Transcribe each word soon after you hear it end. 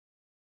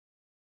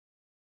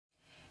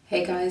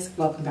Hey guys,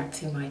 welcome back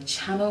to my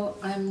channel.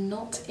 I'm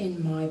not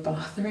in my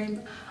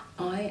bathroom.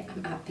 I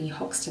am at the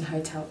Hoxton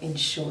Hotel in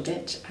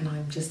Shoreditch and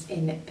I'm just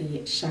in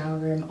the shower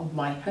room of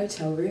my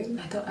hotel room.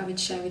 I thought I would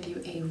share with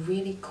you a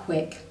really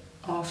quick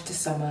after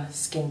summer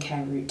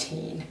skincare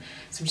routine.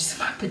 So I'm just in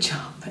my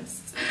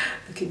pyjamas,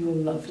 looking all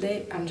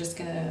lovely. I'm just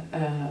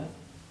gonna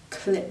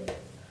clip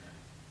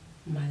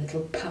my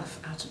little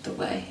puff out of the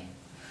way.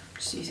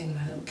 Just using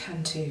my little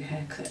Cantu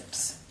hair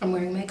clips. I'm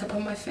wearing makeup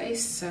on my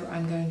face, so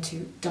I'm going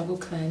to double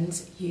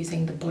cleanse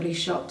using the Body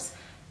Shop's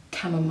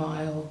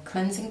Chamomile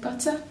Cleansing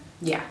Butter.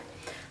 Yeah,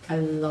 I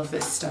love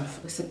this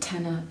stuff. It's a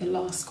tenner, it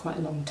lasts quite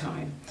a long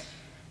time.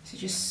 So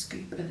just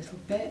scoop a little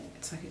bit.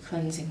 It's like a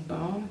cleansing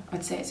balm.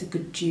 I'd say it's a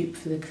good dupe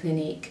for the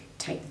Clinique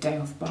Take the Day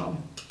Off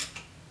balm.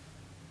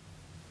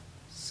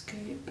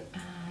 Scoop,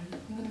 and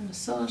I'm gonna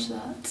massage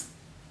that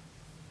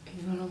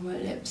even on my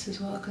lips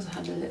as well, because I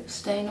had a lip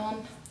stain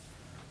on.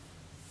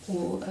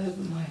 All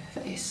over my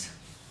face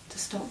to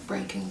stop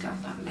breaking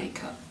down that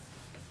makeup.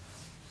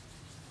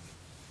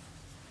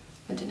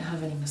 I didn't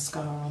have any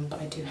mascara on, but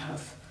I do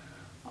have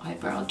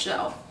eyebrow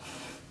gel.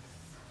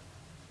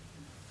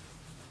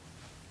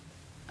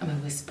 Am I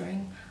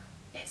whispering?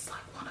 It's like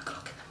 1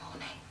 o'clock in the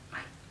morning. I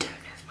don't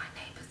know if my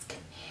neighbours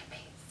can hear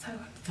me, so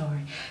I'm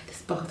sorry.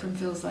 This bathroom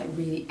feels like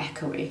really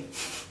echoey.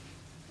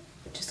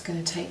 Just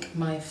gonna take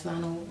my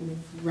flannel,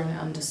 run it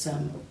under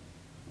some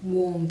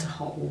warm to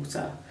hot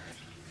water.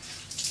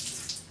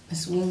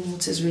 This warm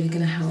water is really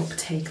going to help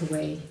take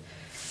away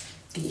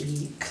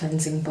the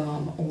cleansing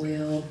balm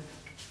oil,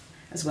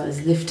 as well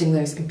as lifting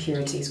those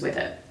impurities with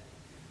it.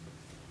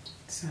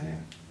 So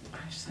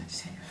I just like to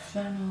take a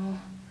flannel,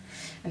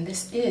 and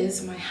this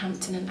is my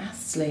Hampton and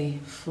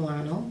Astley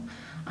flannel.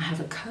 I have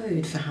a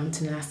code for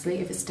Hampton and Astley.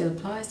 If it still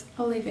applies,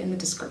 I'll leave it in the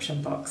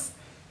description box.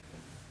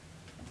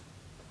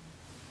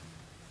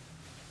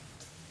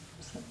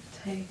 So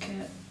take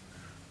it.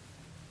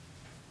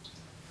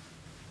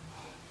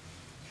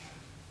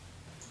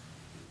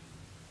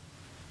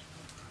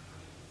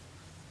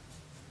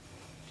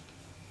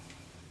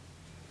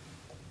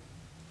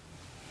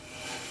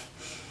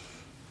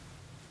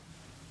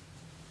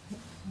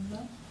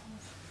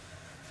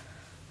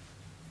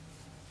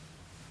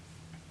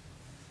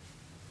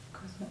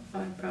 Across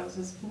my eyebrows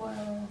as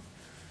well,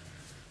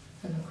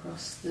 and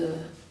across the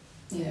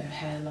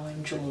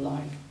hairline,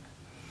 jawline.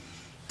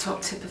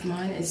 Top tip of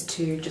mine is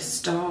to just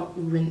start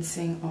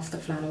rinsing off the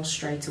flannel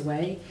straight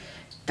away.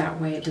 That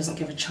way it doesn't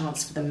give a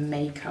chance for the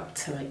makeup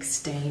to like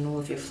stain all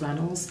of your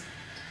flannels.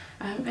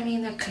 I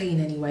mean, they're clean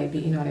anyway,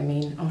 but you know what I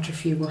mean. After a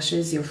few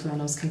washes, your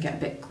flannels can get a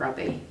bit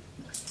grubby.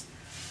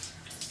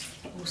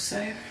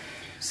 Also,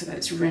 so that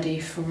it's ready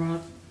for our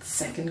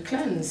second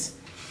cleanse.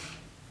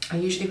 I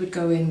usually would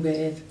go in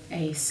with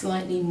a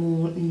slightly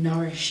more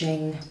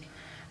nourishing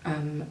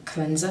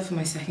cleanser for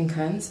my second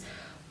cleanse,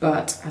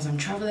 but as I'm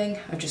traveling,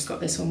 I've just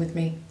got this one with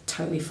me,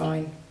 totally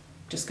fine.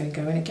 Just gonna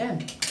go in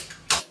again.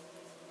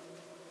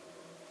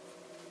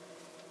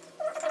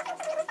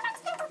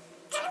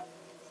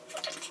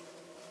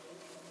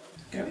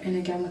 Go in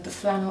again with the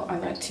flannel. I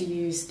like to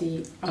use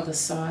the other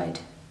side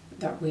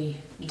that we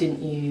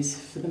didn't use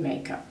for the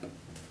makeup.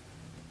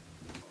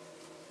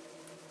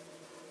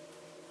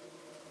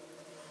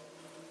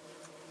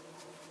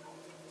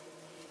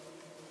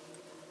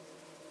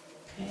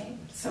 Okay,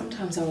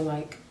 sometimes I'll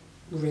like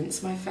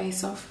rinse my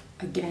face off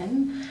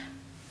again,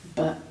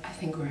 but I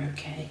think we're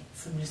okay.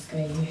 So I'm just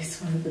going to use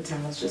one of the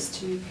towels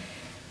just to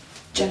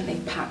gently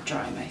pat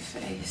dry my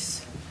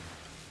face,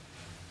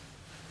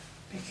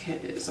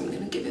 because I'm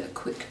going to give it a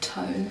quick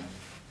tone.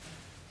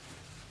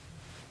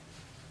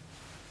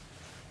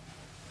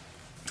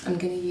 I'm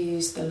going to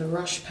use the La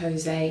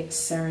Roche-Posay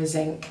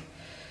CeraZinc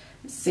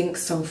zinc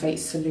sulfate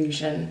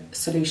solution.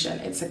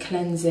 It's a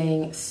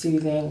cleansing,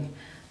 soothing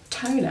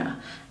toner,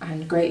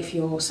 and great if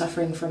you're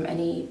suffering from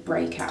any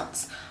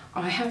breakouts.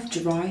 I have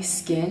dry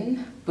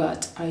skin,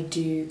 but I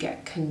do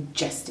get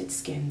congested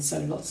skin,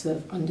 so lots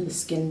of under the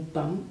skin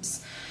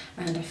bumps,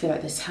 and I feel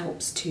like this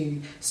helps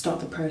to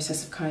start the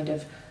process of kind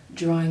of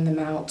drying them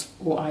out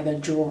or either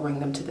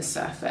drawing them to the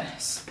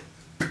surface.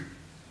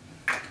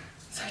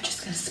 So I'm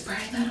just going to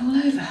spray that all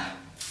over.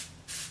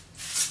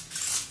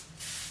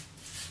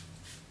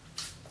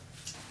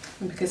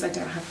 And because I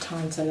don't have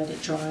time to let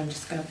it dry, I'm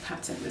just going to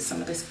pat it with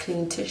some of this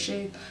clean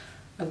tissue.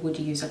 I would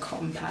use a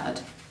cotton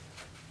pad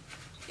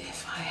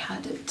if I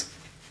had it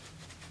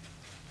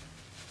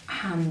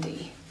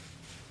handy.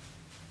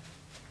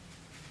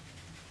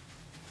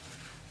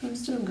 I'm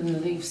still going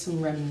to leave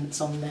some remnants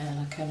on there,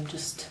 like I'm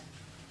just,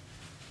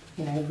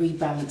 you know,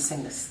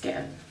 rebalancing the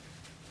skin.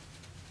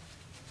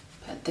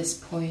 But at this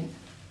point,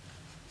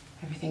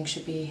 everything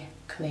should be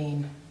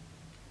clean.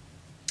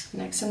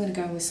 Next I'm going to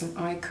go in with some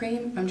eye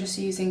cream. I'm just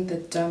using the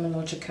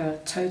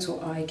Dermalogica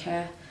Total Eye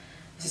Care.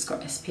 This has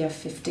got SPF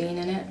 15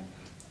 in it.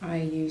 I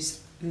use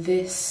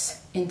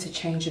this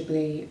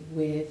interchangeably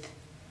with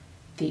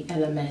the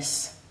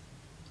LMS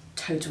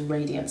Total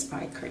Radiance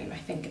Eye Cream, I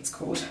think it's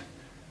called.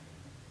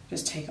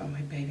 Just take it on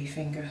my baby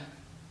finger.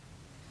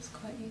 It's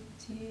quite easy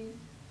to use.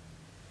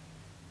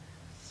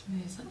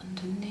 Smooth that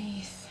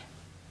underneath.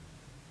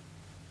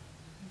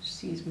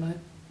 Just use my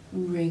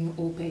ring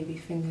or baby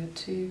finger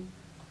to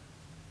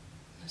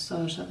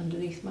massage that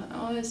underneath my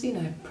eyes. You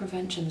know,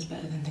 prevention is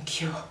better than the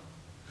cure.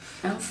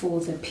 Now for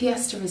the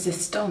pièce de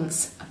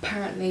résistance.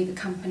 Apparently the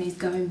company's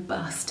going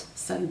bust,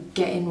 so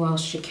get in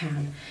whilst you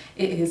can.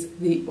 It is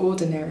The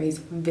Ordinary's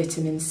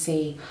vitamin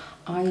C.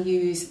 I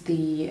use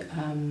the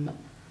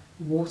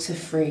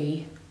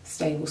water-free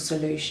stable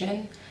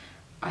solution.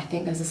 I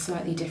think there's a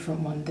slightly different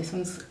one. This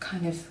one's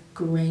kind of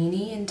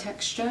grainy in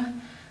texture,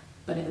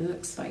 but it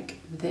looks like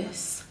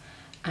this,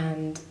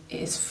 and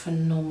it is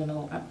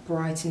phenomenal at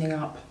brightening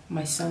up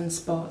my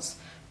sunspots,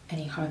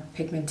 any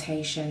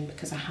hyperpigmentation,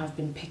 because I have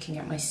been picking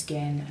at my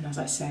skin, and as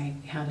I say,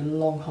 we had a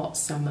long hot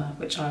summer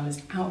which I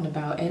was out and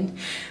about in,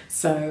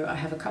 so I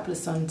have a couple of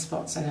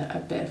sunspots and a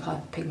bit of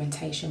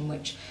hyperpigmentation,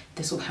 which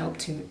this will help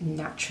to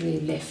naturally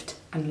lift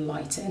and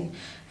lighten,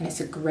 and it's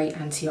a great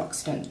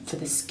antioxidant for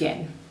the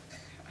skin.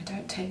 I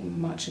don't take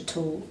much at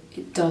all.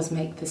 It does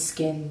make the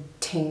skin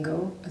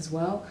tingle as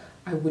well.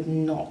 I would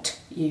not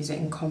use it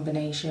in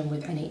combination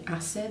with any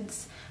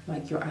acids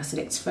like your acid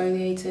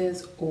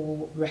exfoliators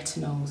or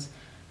retinols.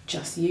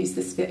 Just use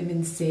this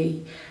vitamin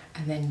C,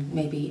 and then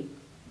maybe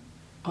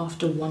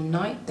after one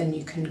night then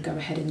you can go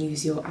ahead and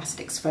use your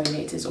acid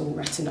exfoliators or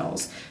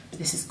retinols, but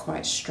this is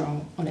quite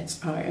strong on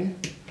its own.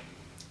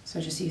 So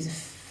just use a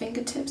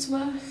fingertip's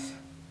worth.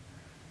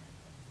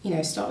 You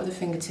know, start with a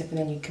fingertip and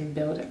then you can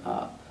build it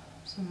up.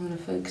 So I'm going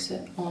to focus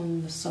it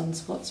on the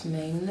sunspots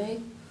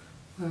mainly,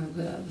 where I've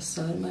got it at the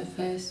side of my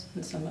face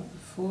and some at the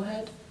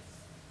forehead.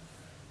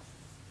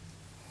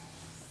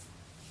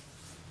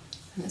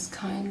 And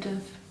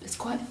it's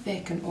quite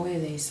thick and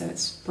oily, so it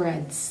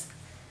spreads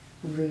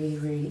really,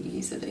 really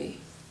easily.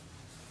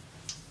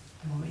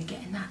 I'm already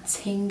getting that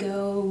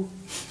tingle.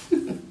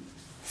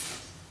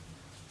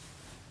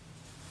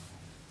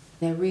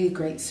 They're really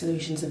great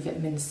solutions of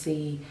vitamin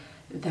C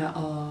that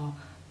are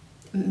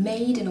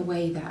made in a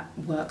way that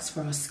works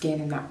for our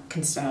skin and that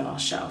can stay on our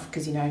shelf,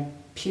 because you know,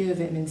 pure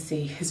vitamin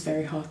C is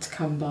very hard to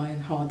come by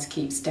and hard to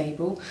keep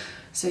stable.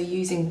 So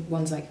using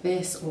ones like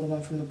this or the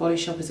one from the Body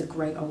Shop is a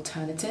great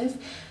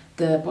alternative.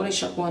 The Body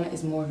Shop one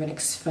is more of an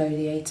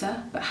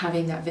exfoliator, but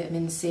having that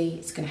vitamin C,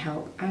 it's going to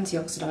help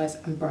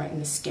antioxidize and brighten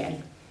the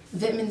skin.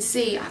 Vitamin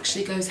C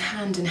actually goes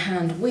hand in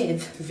hand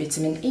with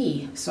vitamin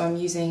E. So I'm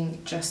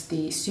using just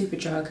the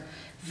Superdrug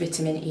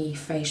vitamin E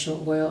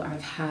facial oil.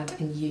 I've had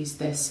and used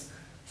this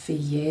for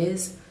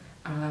years.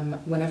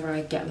 Whenever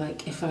I get,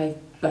 like, if I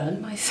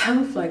burn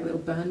myself, like little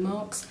burn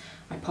marks,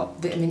 I pop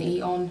vitamin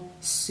E on,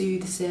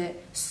 soothes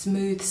it,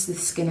 smooths the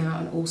skin out,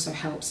 and also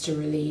helps to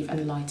relieve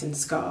and lighten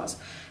scars.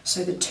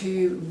 So the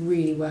two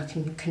really work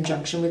in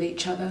conjunction with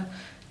each other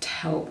to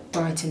help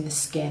brighten the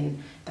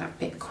skin that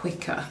bit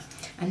quicker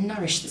and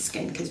nourish the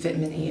skin, because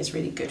vitamin E is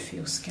really good for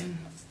your skin.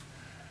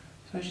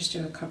 So I just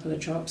do a couple of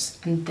drops,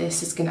 and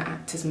this is going to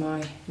act as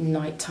my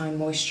nighttime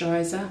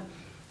moisturiser,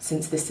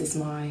 since this is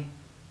my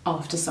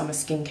after summer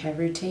skincare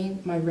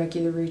routine. My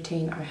regular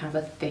routine, I have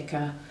a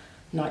thicker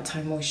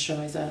nighttime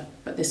moisturiser,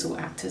 but this will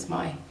act as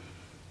my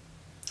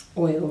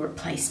oil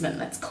replacement,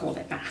 let's call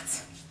it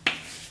that.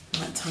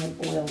 Nighttime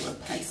oil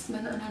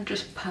replacement, and I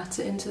just pat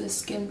it into the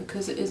skin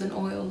because it is an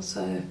oil,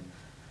 so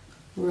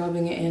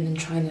rubbing it in and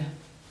trying to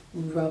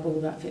rub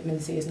all that vitamin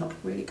C is not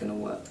really going to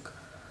work,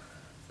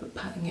 but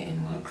patting it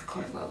in works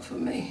quite well for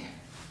me.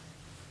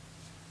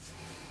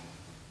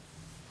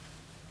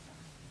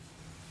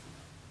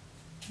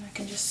 I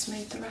can just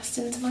smooth the rest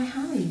into my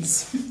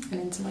hands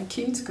and into my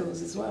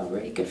cuticles as well.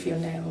 Really good for your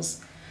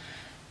nails.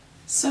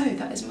 So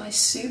that is my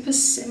super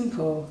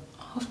simple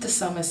after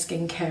summer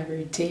skincare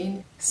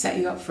routine. Set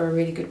you up for a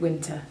really good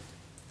winter.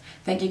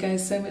 Thank you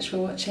guys so much for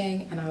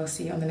watching, and I will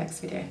see you on the next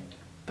video.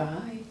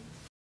 Bye.